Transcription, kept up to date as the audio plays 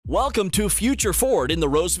Welcome to Future Ford in the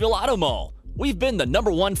Roseville Auto Mall. We've been the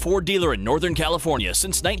 #1 Ford dealer in Northern California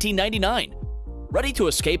since 1999. Ready to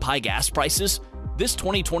escape high gas prices? This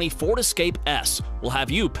 2020 Ford Escape S will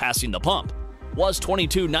have you passing the pump. Was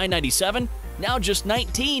 $22,997, now just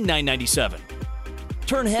 $19,997.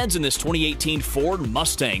 Turn heads in this 2018 Ford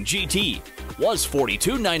Mustang GT. Was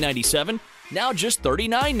 $42,997, now just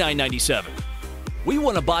 $39,997. We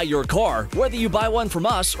want to buy your car, whether you buy one from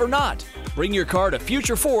us or not. Bring your car to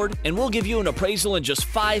Future Ford and we'll give you an appraisal in just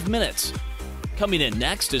 5 minutes. Coming in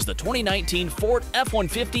next is the 2019 Ford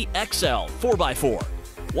F-150 XL 4x4.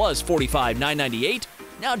 Was $45,998,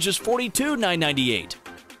 now just $42,998.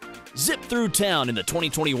 Zip through town in the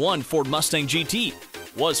 2021 Ford Mustang GT.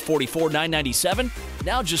 Was $44,997,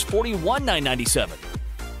 now just $41,997.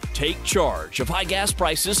 Take charge of high gas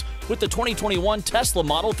prices with the 2021 Tesla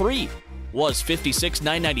Model 3. Was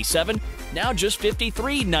 $56,997, now just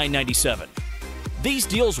 $53,997. These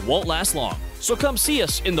deals won't last long, so come see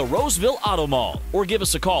us in the Roseville Auto Mall or give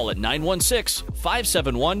us a call at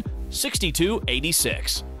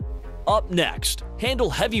 916-571-6286. Up next, handle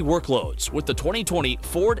heavy workloads with the 2020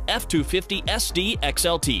 Ford F-250 SD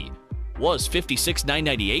XLT. Was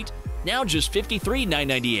 $56,998, now just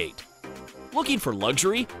 $53,998. Looking for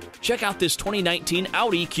luxury? Check out this 2019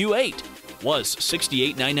 Audi Q8. Was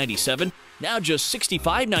 $68,997, now just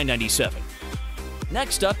 $65,997.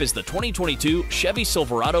 Next up is the 2022 Chevy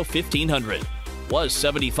Silverado 1500. Was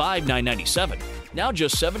 $75,997, now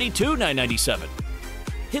just $72,997.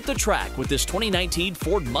 Hit the track with this 2019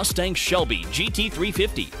 Ford Mustang Shelby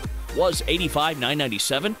GT350. Was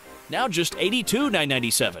 $85,997, now just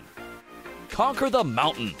 $82,997. Conquer the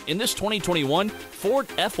mountain in this 2021 Ford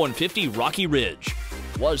F-150 Rocky Ridge.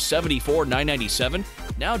 Was $74,997,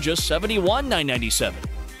 now just $71,997.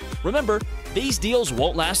 Remember, these deals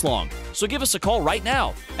won't last long, so give us a call right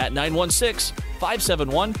now at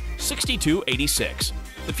 916-571-6286.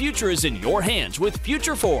 The future is in your hands with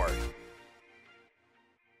Future Ford.